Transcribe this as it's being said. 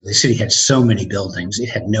The city had so many buildings, it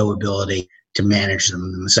had no ability to manage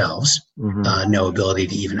them themselves, no ability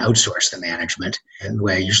to even outsource the management. And the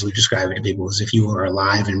way I usually describe it to people is if you were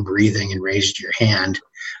alive and breathing and raised your hand,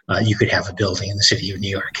 you could have a building in the city of New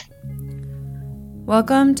York.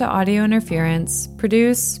 Welcome to Audio Interference,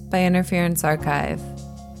 produced by Interference Archive.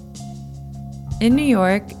 In New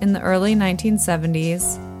York, in the early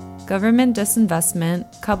 1970s, government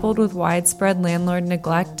disinvestment, coupled with widespread landlord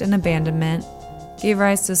neglect and abandonment, gave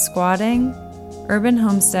rise to squatting, urban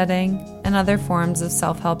homesteading, and other forms of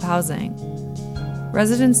self-help housing.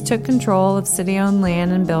 Residents took control of city-owned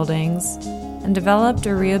land and buildings and developed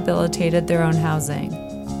or rehabilitated their own housing.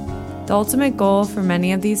 The ultimate goal for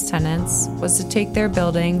many of these tenants was to take their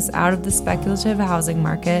buildings out of the speculative housing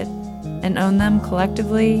market and own them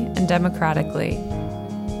collectively and democratically.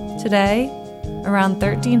 Today, around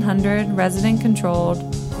 1,300 resident-controlled,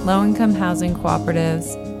 low-income housing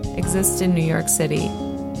cooperatives exist in New York City,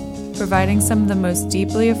 providing some of the most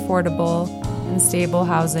deeply affordable and stable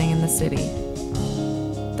housing in the city.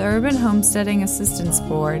 The Urban Homesteading Assistance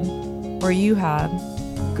Board, or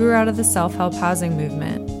UHAB, grew out of the self-help housing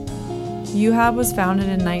movement. UHAB was founded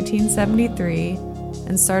in 1973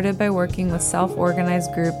 and started by working with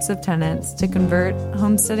self-organized groups of tenants to convert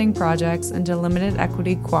homesteading projects into limited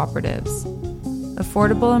equity cooperatives,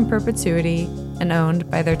 affordable in perpetuity and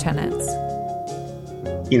owned by their tenants.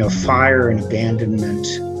 Fire and abandonment.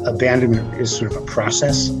 Abandonment is sort of a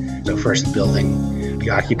process. So first the building be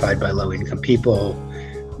occupied by low-income people.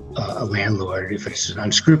 A landlord, if it's an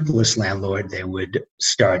unscrupulous landlord, they would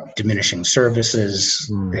start diminishing services.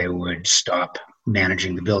 They would stop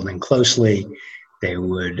managing the building closely. They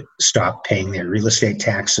would stop paying their real estate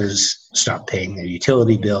taxes, stop paying their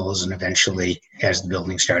utility bills, and eventually, as the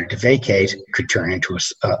building started to vacate, could turn into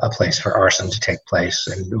a place for arson to take place,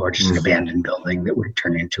 or just an abandoned building that would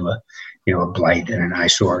turn into a blight and an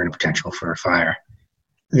eyesore and a potential for a fire.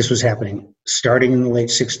 This was happening starting in the late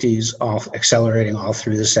 60s, accelerating all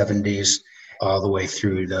through the 70s, all the way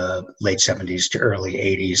through the late 70s to early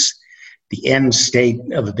 80s. The end state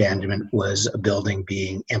of abandonment was a building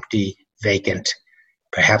being empty, vacant,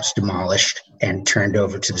 perhaps demolished, and turned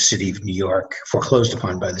over to the city of New York, foreclosed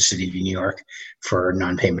upon by the city of New York for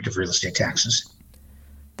non-payment of real estate taxes.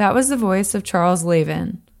 That was the voice of Charles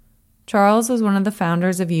Lavin. Charles was one of the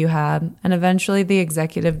founders of UHAB and eventually the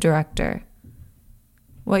executive director.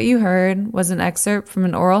 What you heard was an excerpt from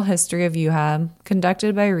an oral history of UHAB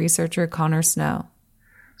conducted by researcher Connor Snow.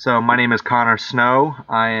 So my name is Connor Snow.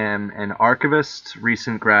 I am an archivist,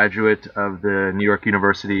 recent graduate of the New York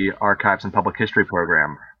University Archives and Public History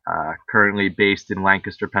program, currently based in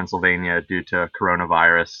Lancaster, Pennsylvania due to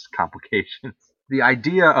coronavirus complications. The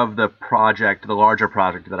idea of the project, the larger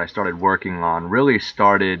project that I started working on, really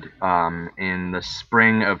started in the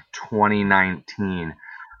spring of 2019.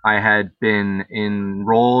 I had been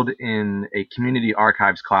enrolled in a community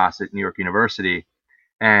archives class at New York University,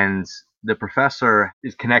 and the professor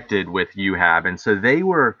is connected with UHAB, and so they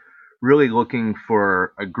were really looking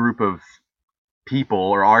for a group of people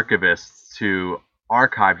or archivists to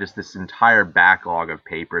archive just this entire backlog of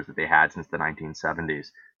papers that they had since the 1970s.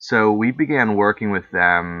 So we began working with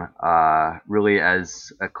them really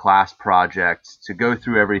as a class project to go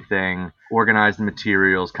through everything, organize the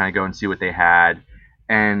materials, kind of go and see what they had.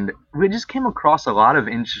 And we just came across a lot of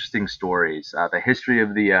interesting stories. The history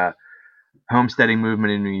of the homesteading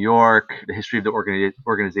movement in New York, the history of the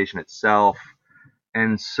organization itself.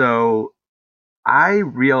 And so I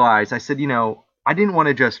realized, I said, I didn't want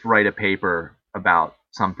to just write a paper about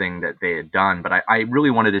something that they had done, but I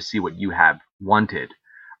really wanted to see what UHAB wanted,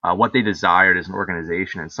 what they desired as an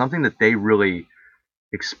organization. And something that they really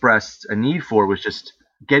expressed a need for was just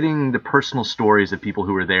getting the personal stories of people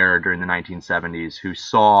who were there during the 1970s, who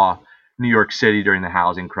saw New York City during the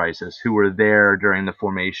housing crisis, who were there during the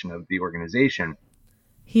formation of the organization.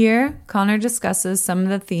 Here, Connor discusses some of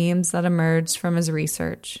the themes that emerged from his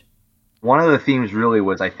research. One of the themes really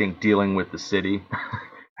was, I think, dealing with the city.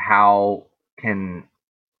 How can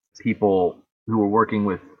people who are working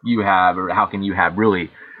with UHAB, or how can UHAB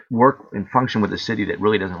really work and function with a city that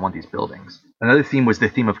really doesn't want these buildings? Another theme was the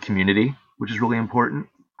theme of community, which is really important.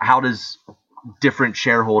 How does different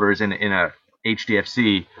shareholders in a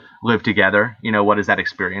HDFC live together? What is that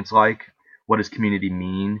experience like? What does community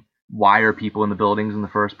mean? Why are people in the buildings in the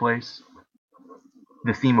first place?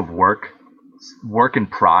 The theme of work and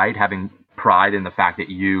pride, having pride in the fact that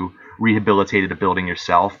you rehabilitated a building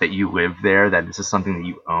yourself, that you live there, that this is something that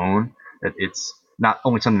you own, that it's not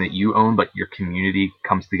only something that you own, but your community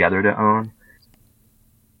comes together to own.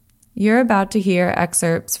 You're about to hear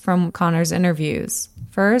excerpts from Connor's interviews.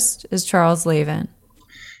 First is Charles Lavin.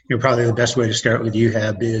 Probably the best way to start with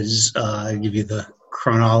UHAB is give you the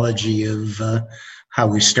chronology of how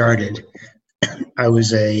we started. I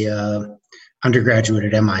was a undergraduate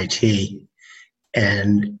at MIT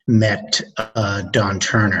and met Don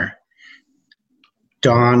Turner.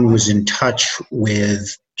 Don was in touch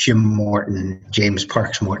with Jim Morton, James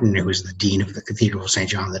Parks Morton, who was the dean of the Cathedral of St.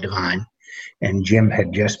 John the Divine. And Jim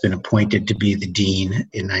had just been appointed to be the dean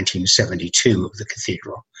in 1972 of the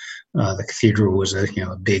cathedral. The cathedral was a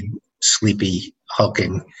big, sleepy,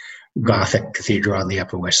 hulking Gothic cathedral on the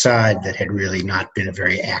Upper West Side that had really not been a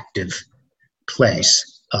very active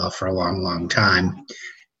place for a long, long time.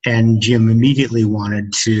 And Jim immediately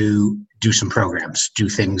wanted to do some programs, do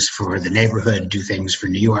things for the neighborhood, do things for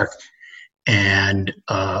New York. And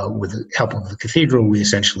with the help of the cathedral, we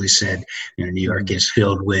essentially said, New York is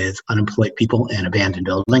filled with unemployed people and abandoned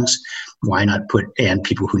buildings. Why not and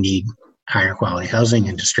people who need higher quality housing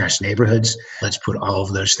in distressed neighborhoods? Let's put all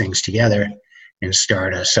of those things together and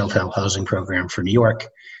start a self-help housing program for New York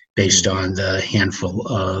based on the handful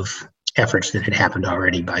of efforts that had happened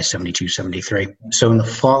already by 72, 73. So in the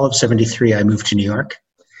fall of 73, I moved to New York.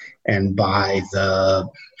 And by the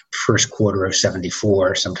first quarter of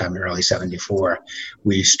 74, sometime in early 74,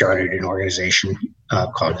 we started an organization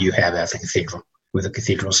called UHAB at the Cathedral, with a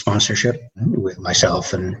cathedral sponsorship, with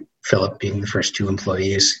myself and Philip being the first two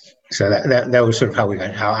employees. So that was sort of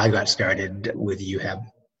how I got started with UHAB.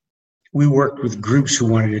 We worked with groups who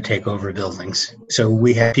wanted to take over buildings. So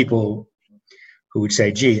we had people who would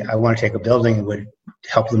say, gee, I want to take a building, and would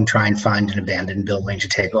help them try and find an abandoned building to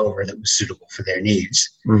take over that was suitable for their needs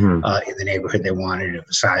in the neighborhood they wanted, of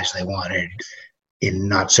the size they wanted, in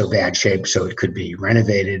not so bad shape so it could be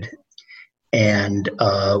renovated. And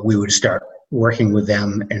we would start working with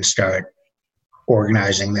them and start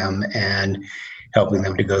organizing them and helping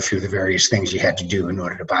them to go through the various things you had to do in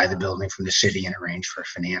order to buy the building from the city and arrange for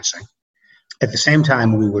financing. At the same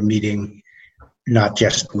time, we were meeting not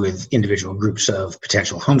just with individual groups of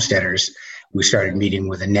potential homesteaders. We started meeting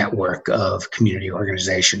with a network of community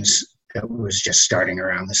organizations that was just starting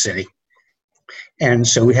around the city. And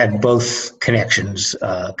so we had both connections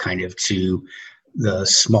kind of to the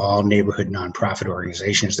small neighborhood nonprofit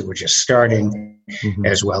organizations that were just starting,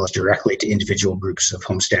 as well as directly to individual groups of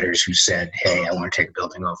homesteaders who said, hey, I want to take a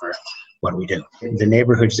building over. What do we do? The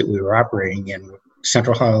neighborhoods that we were operating in were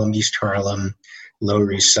Central Harlem, East Harlem,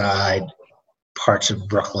 Lower East Side, parts of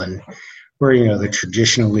Brooklyn, where, the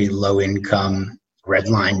traditionally low-income, red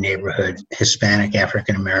line neighborhood, Hispanic,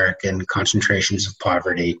 African-American, concentrations of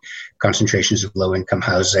poverty, concentrations of low-income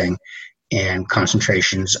housing, and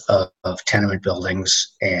concentrations of tenement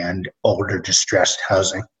buildings and older distressed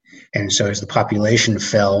housing. And so as the population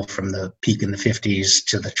fell from the peak in the 50s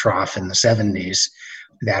to the trough in the 70s,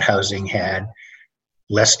 that housing had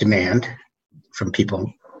less demand from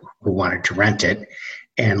people who wanted to rent it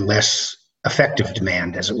and less effective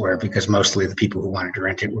demand, as it were, because mostly the people who wanted to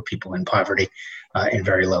rent it were people in poverty and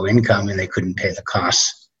very low income, and they couldn't pay the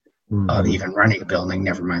costs of even running a building,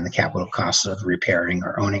 never mind the capital costs of repairing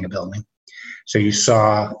or owning a building. So you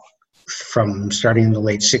saw from starting in the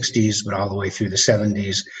late 60s, but all the way through the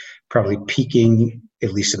 70s, probably peaking,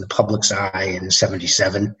 at least in the public's eye, in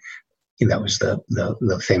 77. And that was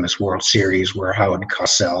the famous World Series where Howard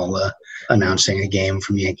Cosell, announcing a game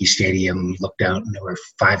from Yankee Stadium, looked out and there were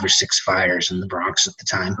 5 or 6 fires in the Bronx at the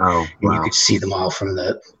time. Oh, wow. And you could see them all from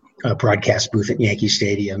the broadcast booth at Yankee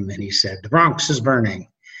Stadium. And he said, the Bronx is burning.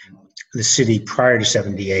 The city prior to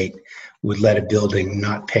 78 would let a building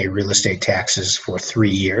not pay real estate taxes for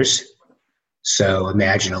 3 years. So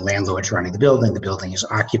imagine a landlord's running the building is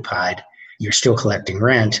occupied, you're still collecting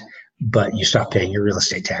rent, but you stop paying your real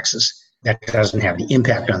estate taxes. That doesn't have any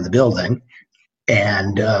impact on the building,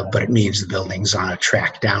 but it means the building's on a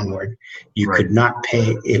track downward. You could not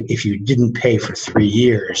pay, if you didn't pay for 3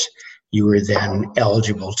 years, you were then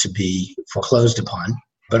eligible to be foreclosed upon.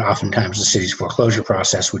 But oftentimes the city's foreclosure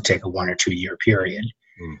process would take a 1 or 2 year period.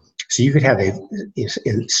 So you could have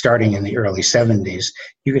starting in the early 70s,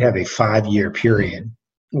 you could have a 5-year period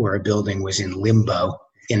where a building was in limbo,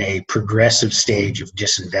 in a progressive stage of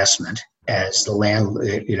disinvestment, as the land,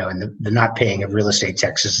 and the not paying of real estate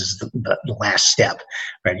taxes is the last step,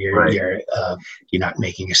 right? You're not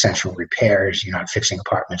making essential repairs, you're not fixing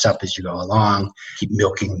apartments up as you go along, keep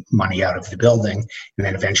milking money out of the building, and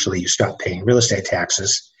then eventually you stop paying real estate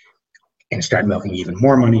taxes and start milking even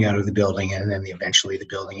more money out of the building, and then eventually the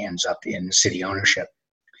building ends up in city ownership.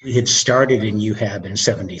 We had started in UHAB in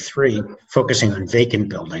 73, focusing on vacant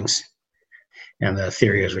buildings. And the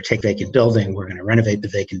theory is, we take vacant building, we're going to renovate the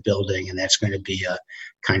vacant building, and that's going to be a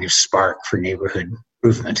kind of spark for neighborhood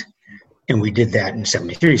improvement. And we did that in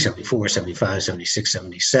 73, 74, 75, 76,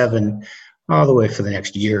 77, all the way for the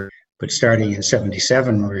next year. But starting in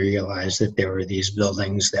 77, we realized that there were these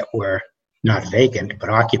buildings that were not vacant, but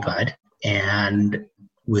occupied, and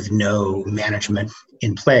with no management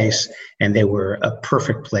in place. And they were a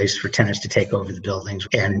perfect place for tenants to take over the buildings.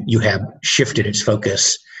 And UHAB shifted its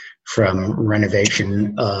focus from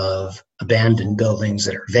renovation of abandoned buildings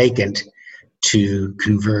that are vacant to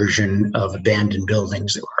conversion of abandoned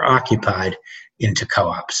buildings that were occupied into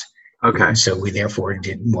co-ops. Okay. And so we therefore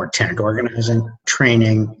did more tenant organizing,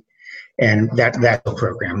 training, and that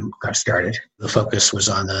program got started. The focus was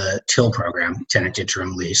on the TIL program, tenant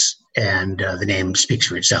interim lease, and the name speaks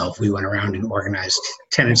for itself. We went around and organized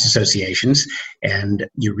tenants associations, and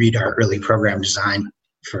you read our early program design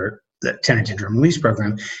for the tenant interim lease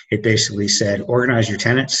program. It basically said, organize your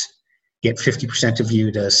tenants, get 50% of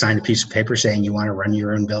you to sign a piece of paper saying you want to run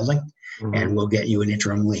your own building, and we'll get you an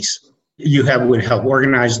interim lease. UHAB would help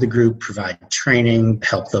organize the group, provide training,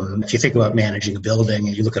 help them. If you think about managing a building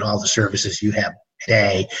and you look at all the services you have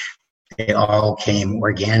today, they all came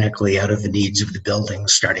organically out of the needs of the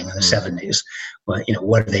buildings starting in the 70s. Well,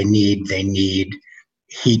 what do they need? They need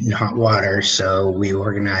heat and hot water, so we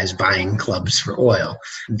organize buying clubs for oil.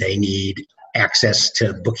 They need access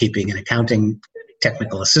to bookkeeping and accounting,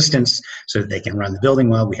 technical assistance, so that they can run the building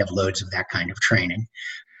well. We have loads of that kind of training.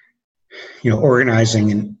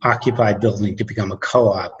 Organizing an occupied building to become a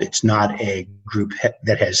co-op, it's not a group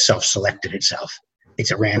that has self-selected itself.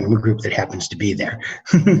 It's a random group that happens to be there.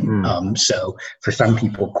 So for some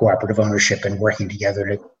people, cooperative ownership and working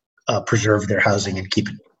together to preserve their housing and keep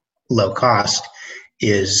it low cost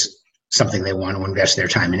is something they want to invest their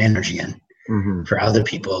time and energy in. For other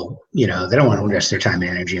people, they don't want to invest their time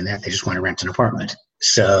and energy in that. They just want to rent an apartment.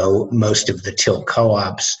 So most of the TIL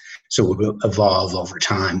co-ops would evolve over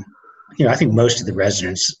time. I think most of the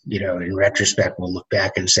residents, in retrospect, will look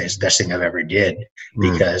back and say it's the best thing I've ever did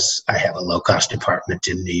because I have a low-cost apartment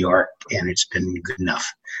in New York and it's been good enough.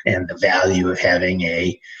 And the value of having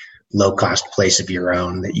a low-cost place of your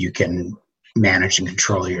own that you can manage and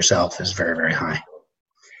control yourself is very, very high.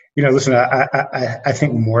 Listen, I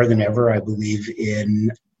think more than ever, I believe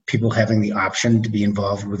in people having the option to be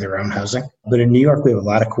involved with their own housing. But in New York, we have a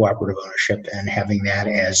lot of cooperative ownership, and having that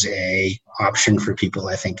as a option for people,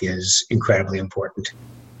 I think, is incredibly important.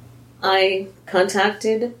 I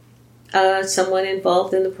contacted someone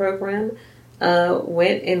involved in the program,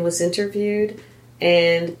 went and was interviewed,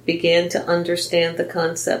 and began to understand the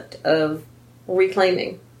concept of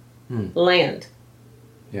reclaiming land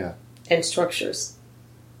and structures.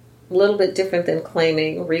 A little bit different than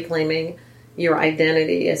reclaiming your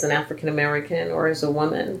identity as an African American or as a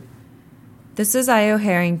woman. This is Io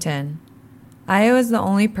Harrington. Io is the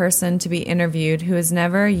only person to be interviewed who is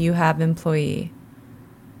never a UHAB employee.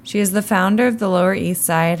 She is the founder of the Lower East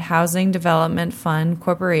Side Housing Development Fund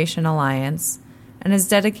Corporation Alliance and has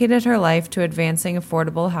dedicated her life to advancing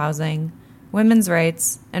affordable housing, women's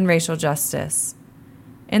rights, and racial justice.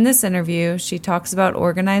 In this interview, she talks about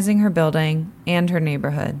organizing her building and her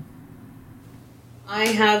neighborhood. I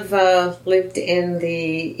have lived in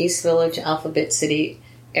the East Village, Alphabet City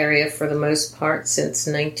area for the most part since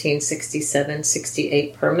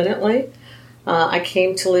 1967-68 permanently. I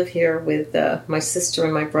came to live here with my sister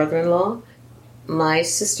and my brother-in-law. My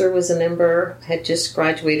sister was had just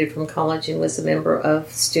graduated from college and was a member of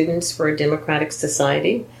Students for a Democratic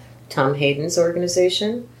Society, Tom Hayden's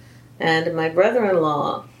organization. And my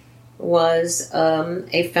brother-in-law was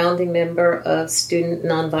a founding member of Student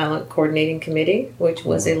Nonviolent Coordinating Committee, which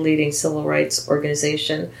was a leading civil rights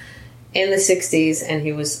organization in the 60s, and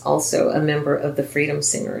he was also a member of the Freedom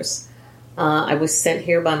Singers. I was sent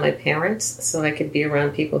here by my parents so I could be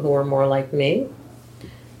around people who were more like me.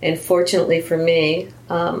 And fortunately for me,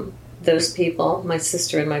 those people, my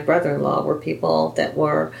sister and my brother-in-law, were people that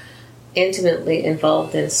were intimately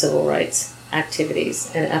involved in civil rights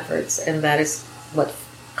activities and efforts, and that is what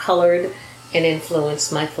colored and influenced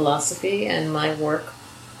my philosophy and my work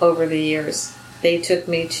over the years. They took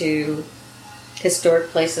me to historic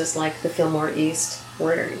places like the Fillmore East,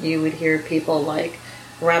 where you would hear people like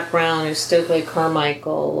Rap Brown or Stokely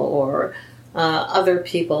Carmichael or other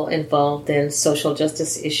people involved in social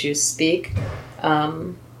justice issues speak.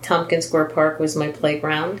 Tompkins Square Park was my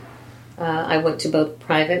playground. I went to both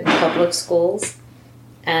private and public schools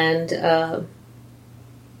and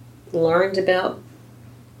learned about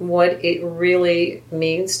what it really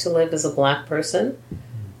means to live as a Black person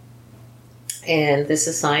in this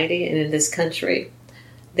society and in this country.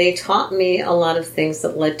 They taught me a lot of things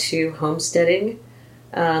that led to homesteading.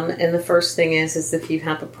 And the first thing is if you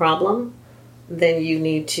have a problem, then you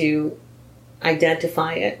need to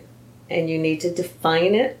identify it and you need to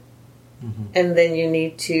define it, and then you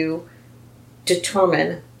need to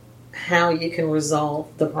determine how you can resolve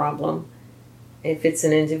the problem. If it's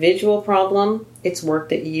an individual problem, it's work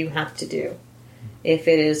that you have to do. If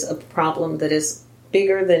it is a problem that is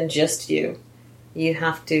bigger than just you, you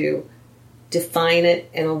have to define it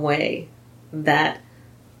in a way that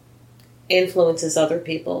influences other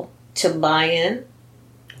people to buy in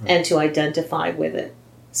and to identify with it,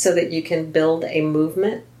 so that you can build a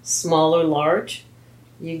movement, small or large.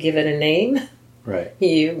 You give it a name. Right.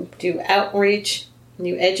 You do outreach,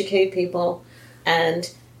 you educate people,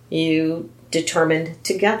 and you determine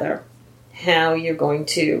together how you're going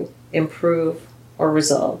to improve or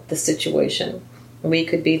resolve the situation. We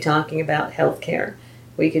could be talking about healthcare.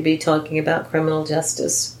 We could be talking about criminal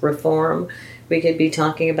justice reform. We could be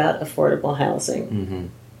talking about affordable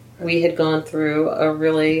housing. We had gone through a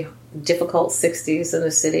really difficult 60s in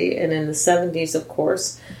the city, and in the 70s, of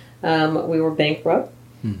course, we were bankrupt.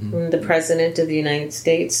 The President of the United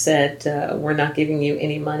States said, we're not giving you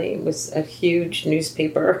any money. It was a huge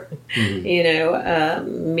newspaper,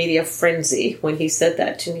 media frenzy when he said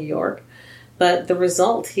that to New York. But the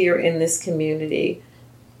result here in this community,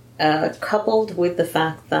 coupled with the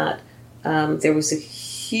fact that there was a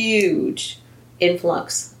huge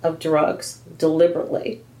influx of drugs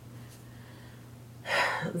deliberately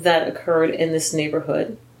that occurred in this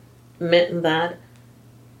neighborhood, meant that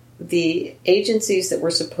the agencies that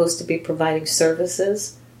were supposed to be providing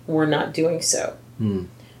services were not doing so.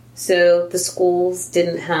 So the schools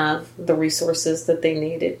didn't have the resources that they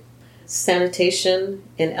needed. Sanitation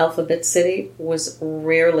in Alphabet City was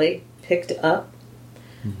rarely picked up.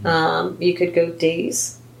 You could go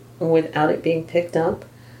days without it being picked up.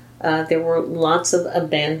 There were lots of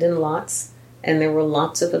abandoned lots, and there were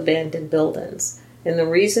lots of abandoned buildings. And the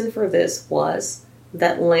reason for this was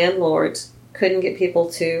that landlords couldn't get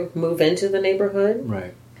people to move into the neighborhood.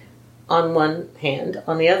 Right. On one hand.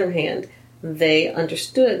 On the other hand, they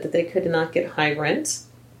understood that they could not get high rents,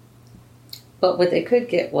 but what they could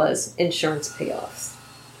get was insurance payoffs.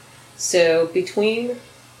 So between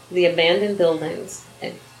the abandoned buildings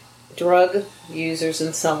and drug users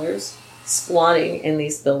and sellers squatting in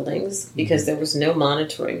these buildings because there was no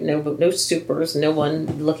monitoring, no supers, no one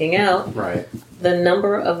looking out. Right. The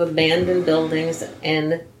number of abandoned buildings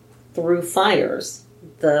and through fires,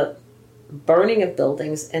 the burning of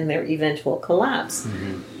buildings and their eventual collapse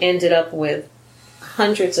ended up with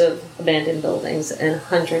hundreds of abandoned buildings and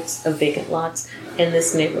hundreds of vacant lots in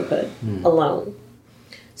this neighborhood alone.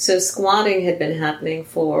 So squatting had been happening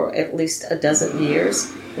for at least a dozen years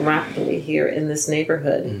rapidly here in this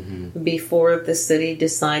neighborhood before the city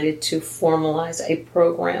decided to formalize a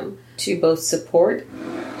program to both support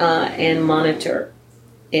and monitor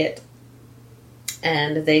it.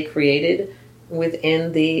 And they created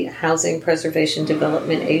within the Housing Preservation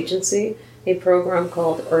Development Agency a program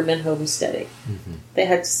called urban homesteading. They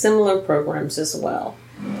had similar programs as well,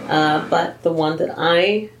 but the one that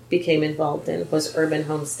I became involved in was urban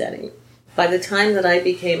homesteading. By the time that I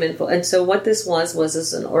became involved, and so what this was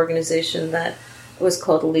as an organization that was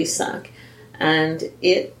called LISAC, and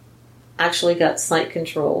it actually got site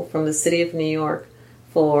control from the city of New York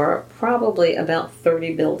for probably about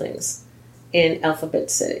 30 buildings in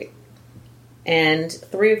Alphabet City. And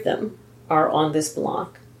 3 of them are on this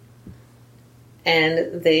block.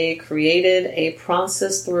 And they created a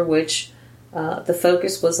process through which the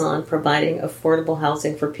focus was on providing affordable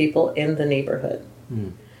housing for people in the neighborhood.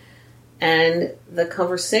 And the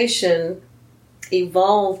conversation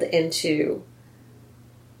evolved into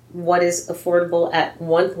what is affordable at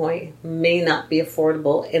one point may not be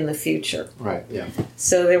affordable in the future. Right, yeah.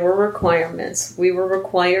 So there were requirements. We were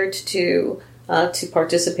required to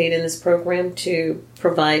participate in this program to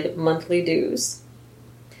provide monthly dues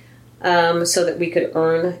so that we could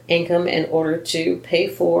earn income in order to pay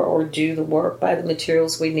for or do the work, buy the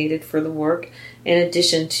materials we needed for the work, in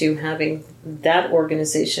addition to having that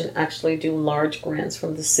organization actually do large grants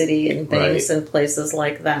from the city and banks and places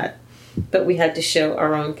like that. But we had to show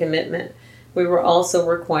our own commitment. We were also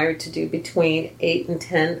required to do between 8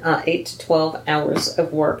 to 12 hours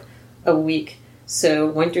of work a week. So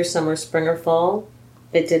winter, summer, spring, or fall,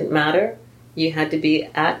 it didn't matter. You had to be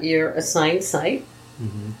at your assigned site,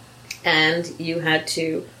 and you had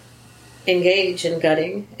to engage in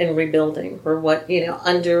gutting and rebuilding, or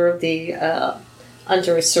under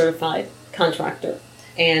a certified contractor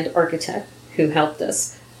and architect who helped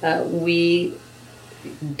us. We,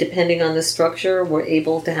 depending on the structure, were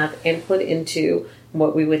able to have input into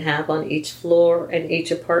what we would have on each floor and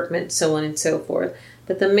each apartment, so on and so forth.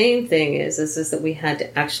 But the main thing is that we had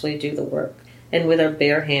to actually do the work. and with our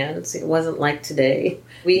bare hands. It wasn't like today.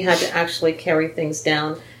 We had to actually carry things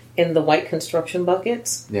down in the white construction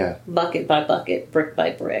buckets. Yeah. Bucket by bucket, brick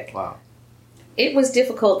by brick. Wow. It was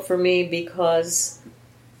difficult for me because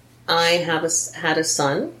I had a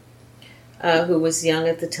son who was young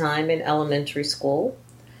at the time in elementary school.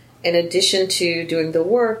 In addition to doing the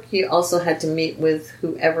work, you also had to meet with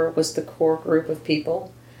whoever was the core group of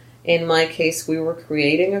people. In my case, we were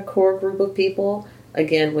creating a core group of people,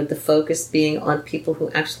 again, with the focus being on people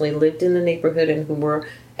who actually lived in the neighborhood and who were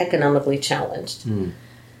economically challenged.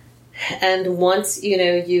 And once,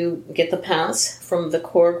 you get the pass from the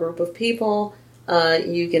core group of people,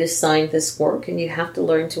 you get assigned this work, and you have to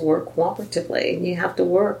learn to work cooperatively. And you have to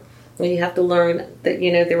work, and you have to learn that,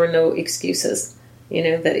 there were no excuses.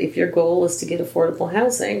 That if your goal is to get affordable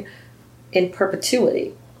housing in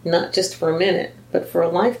perpetuity, not just for a minute, but for a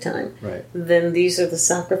lifetime, right, then these are the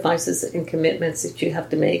sacrifices and commitments that you have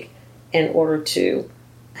to make in order to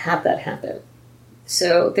have that happen.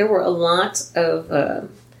 So there were a lot of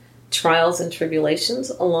trials and tribulations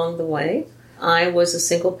along the way. I was a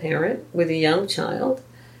single parent with a young child,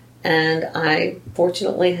 and I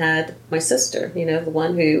fortunately had my sister, the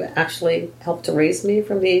one who actually helped to raise me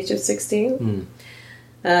from the age of 16.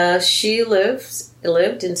 She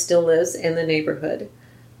lived and still lives in the neighborhood.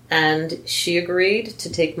 And she agreed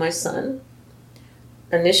to take my son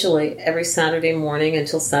initially every Saturday morning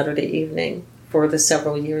until Saturday evening for the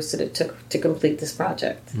several years that it took to complete this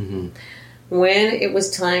project. When it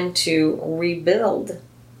was time to rebuild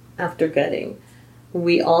after gutting,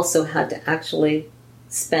 we also had to actually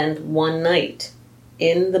spend one night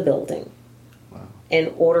in the building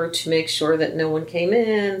in order to make sure that no one came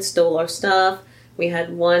in, stole our stuff. We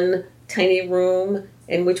had one tiny room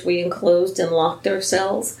in which we enclosed and locked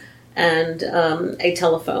ourselves, and a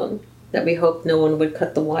telephone that we hoped no one would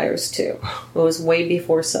cut the wires to. It was way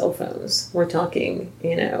before cell phones. We're talking, the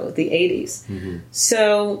 80s.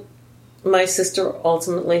 So my sister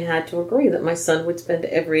ultimately had to agree that my son would spend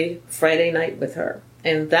every Friday night with her.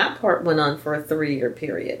 And that part went on for a 3-year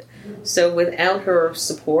period. So without her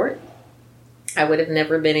support, I would have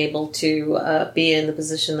never been able to be in the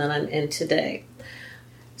position that I'm in today.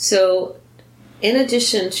 So in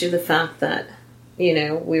addition to the fact that,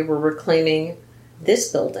 we were reclaiming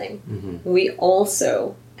this building, we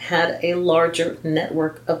also had a larger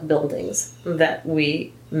network of buildings that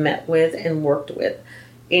we met with and worked with.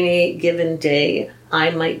 Any given day, I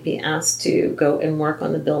might be asked to go and work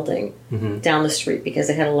on the building down the street because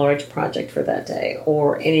I had a large project for that day,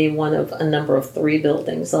 or any one of a number of 3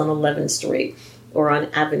 buildings on 11th Street, or on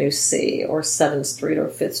Avenue C, or 7th Street, or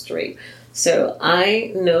 5th Street. So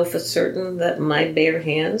I know for certain that my bare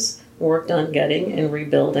hands worked on gutting and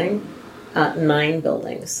rebuilding 9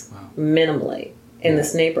 buildings, minimally, in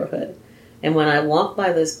this neighborhood. And when I walk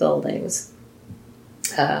by those buildings,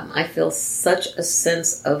 I feel such a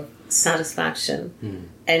sense of satisfaction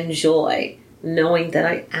and joy knowing that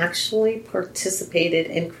I actually participated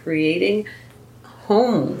in creating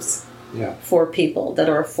homes for people that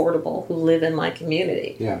are affordable who live in my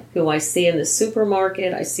community, who I see in the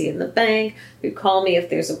supermarket, I see in the bank, who call me if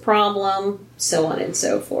there's a problem, so on and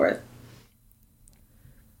so forth.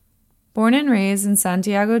 Born and raised in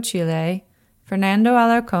Santiago, Chile, Fernando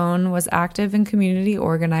Alarcón was active in community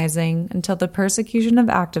organizing until the persecution of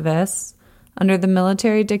activists under the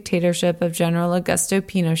military dictatorship of General Augusto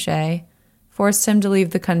Pinochet forced him to leave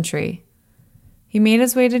the country. He made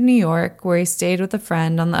his way to New York, where he stayed with a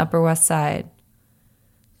friend on the Upper West Side.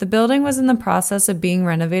 The building was in the process of being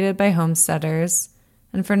renovated by homesteaders,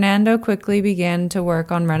 and Fernando quickly began to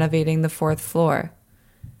work on renovating the 4th floor.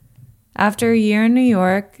 After a year in New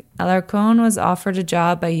York, Alarcón was offered a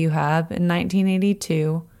job by UHAB in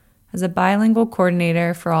 1982 as a bilingual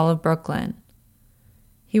coordinator for all of Brooklyn.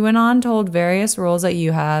 He went on to hold various roles at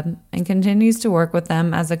UHAB and continues to work with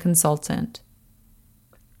them as a consultant.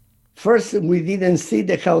 First, we didn't see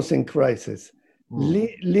the housing crisis.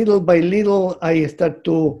 Little by little, I started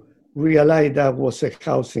to realize that was a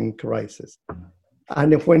housing crisis.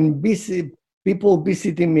 And when people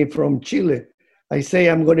visiting me from Chile, I say,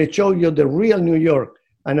 I'm going to show you the real New York.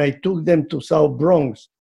 And I took them to South Bronx.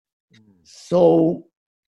 So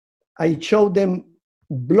I showed them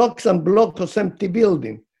blocks and blocks of empty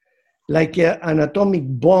building, like an atomic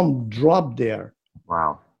bomb dropped there.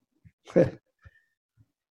 Wow.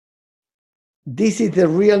 This is the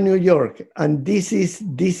real New York, and this is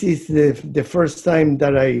the first time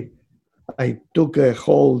that I took a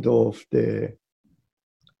hold of the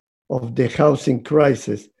housing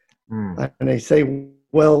crisis, and I say,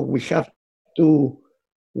 well, we have to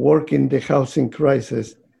work in the housing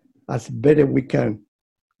crisis as better we can.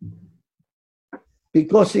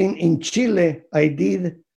 because in Chile, I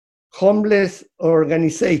did homeless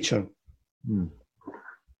organization.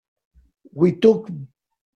 We took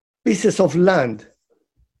pieces of land,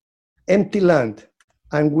 empty land,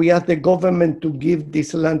 and we asked the government to give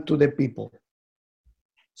this land to the people.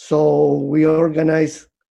 So we organized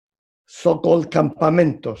so-called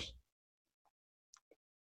campamentos.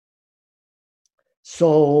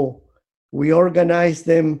 So we organize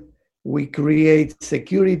them, we create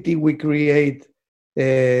security, we create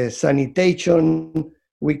sanitation,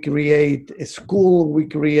 we create a school, we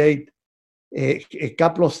create a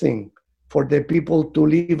couple of things for the people to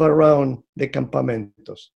live around the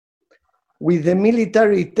campamentos. With the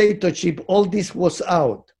military dictatorship, all this was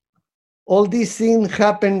out. All these things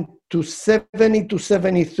happened to 70 to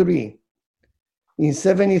 73. In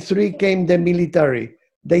 73 came the military.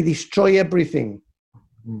 They destroy everything.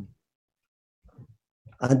 And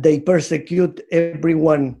they persecute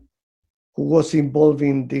everyone who was involved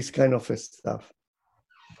in this kind of stuff.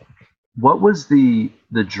 What was the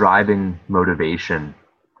driving motivation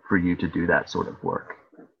for you to do that sort of work?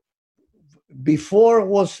 Before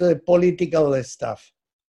was political stuff.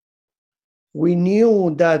 We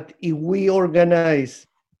knew that if we organize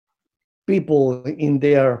people in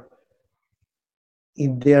their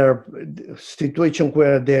situation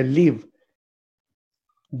where they live,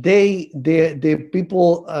 the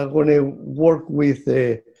people are going to work with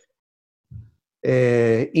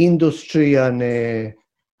industry and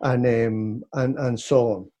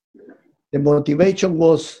so on. The motivation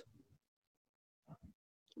was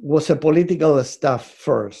a political stuff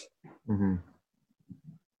first,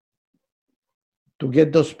 to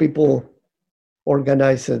get those people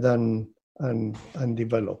organized and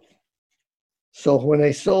developed. So when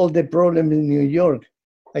I saw the problem in New York,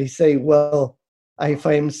 I say, well, if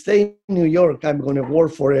I'm staying in New York, I'm going to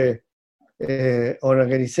work for an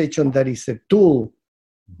organization that is a tool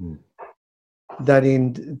that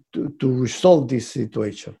to resolve this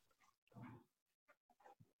situation.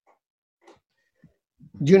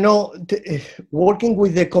 You know, working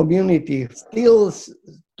with the community, still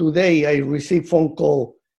today I receive phone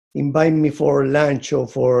call, invite me for lunch or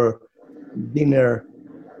for dinner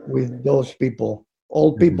with those people,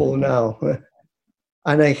 old people now.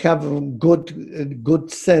 And I have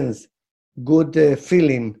good sense, good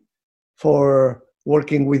feeling for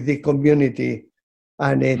working with the community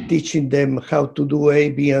and teaching them how to do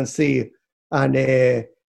A, B, and C, and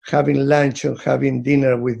having lunch and having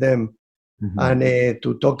dinner with them, and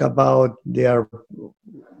to talk about their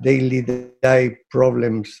daily life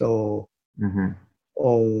problems or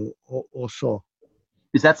so.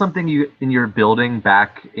 Is that something you, in your building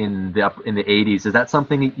back in the 80s, is that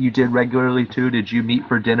something you did regularly too? Did you meet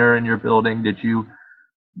for dinner in your building? Did you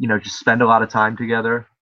just spend a lot of time together?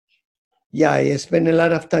 Yeah, I spend a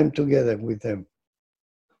lot of time together with them.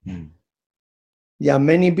 Yeah,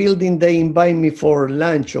 many buildings, they invite me for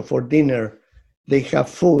lunch or for dinner. They have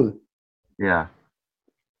food. Yeah.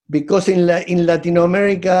 Because in Latin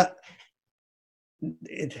America,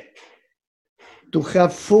 to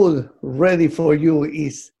have food ready for you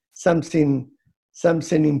is something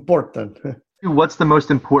important. What's the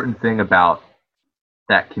most important thing about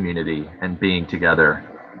that community and being together?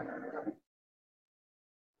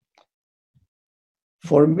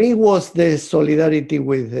 For me, was the solidarity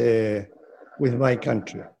with my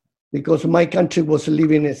country, because my country was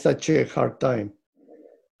living in such a hard time.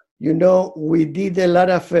 You know, we did a lot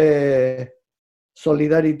of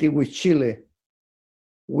solidarity with Chile.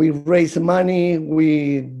 We raise money,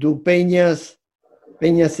 we do peñas.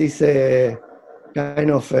 Peñas is a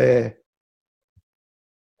kind of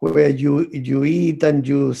where you eat and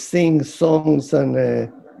you sing songs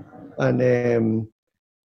and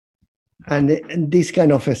this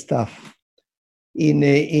kind of stuff. In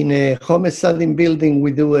a homesteading building,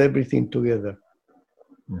 we do everything together.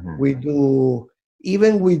 We do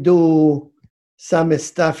some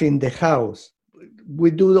stuff in the house.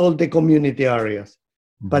 We do all the community areas.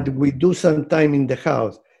 But we do some time in the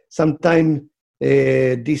house. Sometimes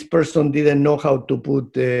this person didn't know how to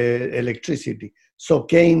put electricity, so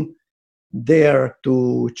came there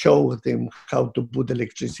to show them how to put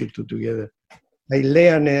electricity together. I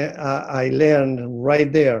learned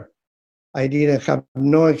right there. I didn't have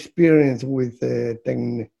no experience with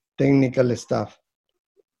technical stuff.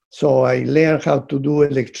 So I learned how to do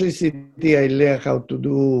electricity, I learned how to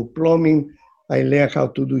do plumbing, I learned how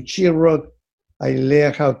to do sheetrock, I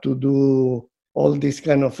learned how to do all this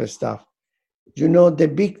kind of stuff. You know, the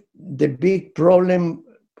big problem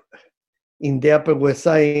in the Upper West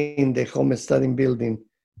Side, in the homesteading building,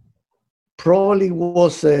 probably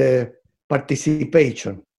was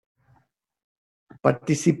participation.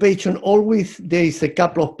 participation. Always there is a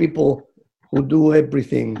couple of people who do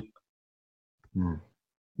everything,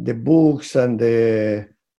 the books and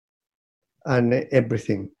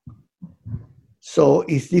everything. So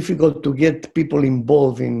it's difficult to get people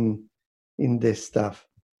involved in this stuff.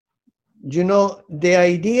 You know, the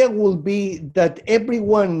idea will be that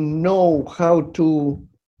everyone know how to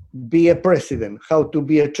be a president, how to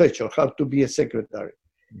be a treasurer, how to be a secretary.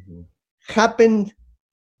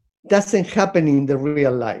 Doesn't happen in the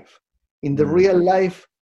real life. In the real life,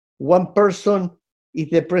 one person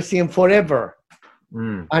is the president forever,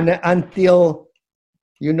 and until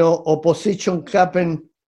opposition happen,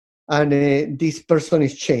 and this person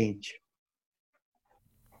is changed.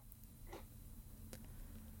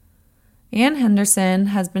 Ann Henderson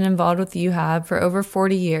has been involved with UHAB for over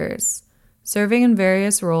 40 years, serving in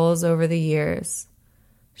various roles over the years.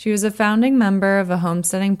 She was a founding member of a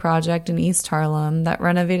homesteading project in East Harlem that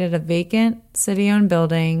renovated a vacant, city-owned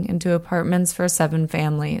building into apartments for 7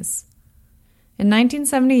 families. In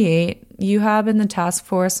 1978, UHAB and the Task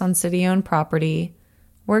Force on City-Owned Property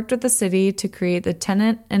worked with the city to create the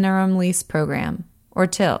Tenant Interim Lease Program, or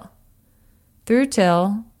TIL. Through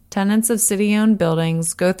TIL, tenants of city-owned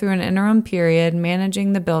buildings go through an interim period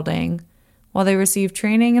managing the building while they receive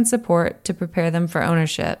training and support to prepare them for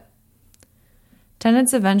ownership.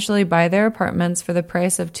 Tenants eventually buy their apartments for the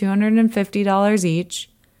price of $250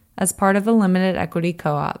 each as part of a limited equity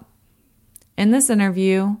co-op. In this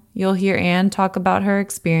interview, you'll hear Ann talk about her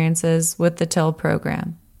experiences with the TIL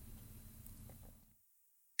program.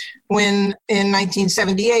 When in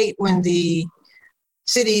 1978, when the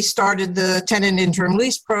city started the tenant interim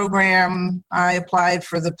lease program, I applied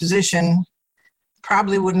for the position.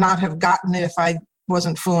 Probably would not have gotten it if I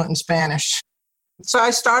wasn't fluent in Spanish. So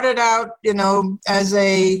I started out, as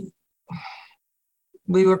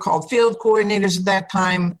we were called field coordinators at that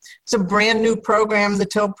time. It's a brand new program, the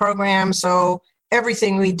TIL program. So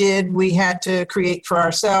everything we did, we had to create for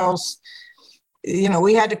ourselves.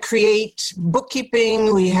 We had to create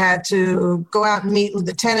bookkeeping. We had to go out and meet with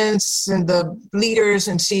the tenants and the leaders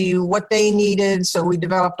and see what they needed. So we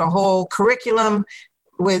developed a whole curriculum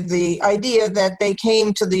with the idea that they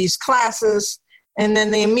came to these classes and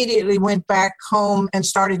then they immediately went back home and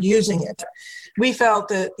started using it. We felt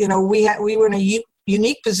that, we were in a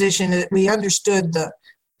unique position that we understood the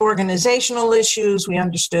organizational issues, we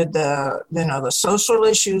understood the social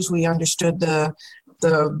issues, we understood the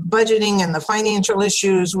budgeting and the financial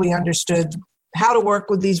issues, we understood how to work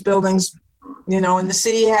with these buildings. And the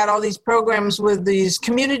city had all these programs with these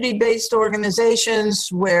community-based organizations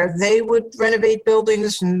where they would renovate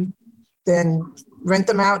buildings and then rent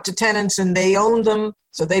them out to tenants and they owned them.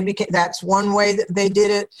 So that's one way that they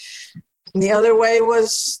did it. And the other way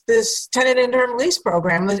was this tenant interim lease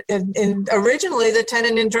program. And originally the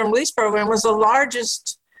tenant interim lease program was the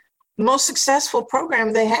largest, most successful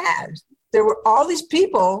program they had. There were all these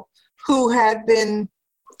people who had been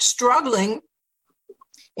struggling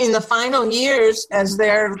in the final years as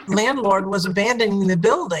their landlord was abandoning the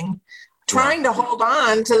building, trying to hold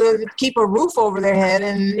on to keep a roof over their head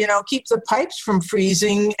and, keep the pipes from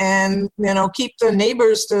freezing and, keep the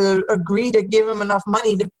neighbors to agree to give them enough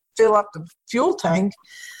money to fill up the fuel tank.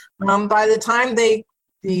 By the time the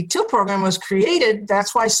TIL program was created,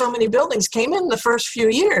 that's why so many buildings came in the first few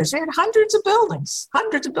years. We had hundreds of buildings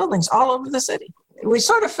all over the city. We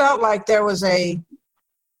sort of felt like that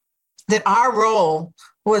our role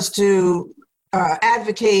was to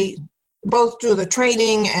advocate both through the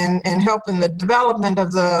training and help in the development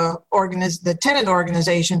of the tenant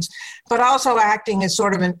organizations, but also acting as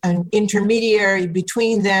sort of an intermediary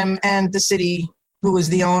between them and the city who was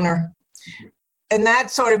the owner. And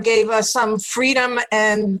that sort of gave us some freedom,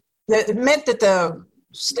 and that meant that the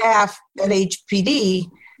staff at HPD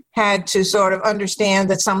had to sort of understand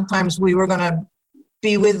that sometimes we were going to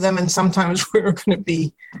be with them and sometimes we were going to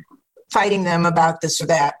be fighting them about this or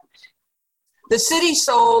that. The city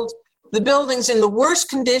sold the buildings in the worst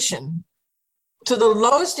condition to the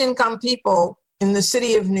lowest income people in the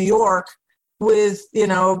city of New York with,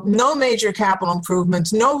 no major capital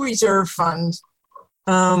improvements, no reserve funds,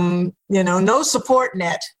 no support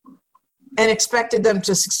net, and expected them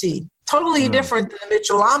to succeed. Totally different than the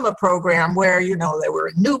Mitchell-Lama program where, there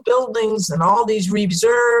were new buildings and all these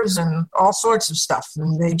reserves and all sorts of stuff.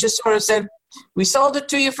 And they just sort of said, we sold it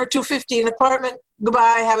to you for $250 an apartment.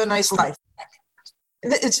 Goodbye, have a nice life.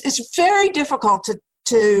 It's very difficult to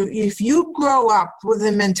if you grow up with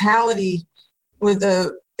a mentality, with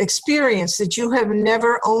the experience that you have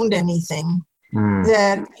never owned anything,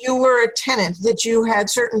 that you were a tenant, that you had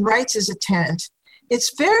certain rights as a tenant.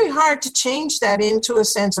 It's very hard to change that into a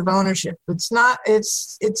sense of ownership. It's not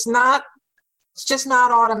It's just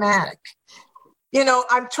not automatic.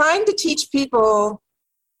 I'm trying to teach people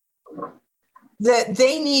that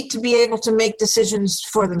they need to be able to make decisions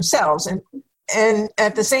for themselves. And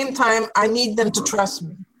at the same time, I need them to trust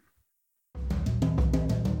me.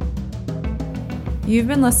 You've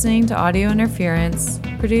been listening to Audio Interference,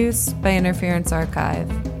 produced by Interference Archive.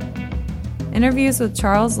 Interviews with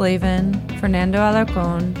Charles Lavin, Fernando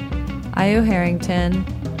Alarcón, Io Harrington,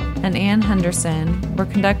 and Ann Henderson were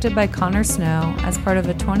conducted by Connor Snow as part of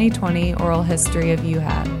a 2020 oral history of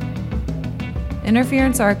UHAB.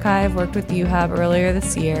 Interference Archive worked with UHAB earlier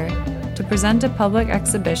this year to present a public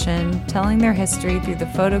exhibition telling their history through the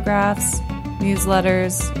photographs,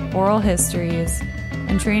 newsletters, oral histories,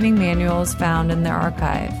 and training manuals found in their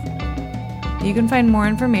archive. You can find more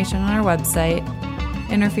information on our website,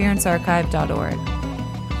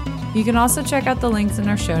 interferencearchive.org. You can also check out the links in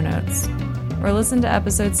our show notes, or listen to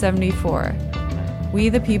episode 74, We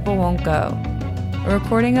the People Won't Go, a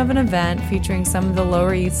recording of an event featuring some of the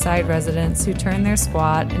Lower East Side residents who turned their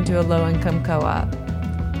squat into a low-income co-op.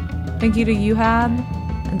 Thank you to UHAB,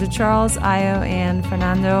 and to Charles, Io, Ann,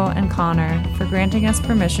 Fernando, and Connor for granting us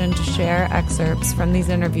permission to share excerpts from these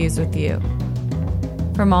interviews with you.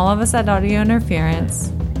 From all of us at Audio Interference,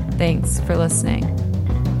 thanks for listening.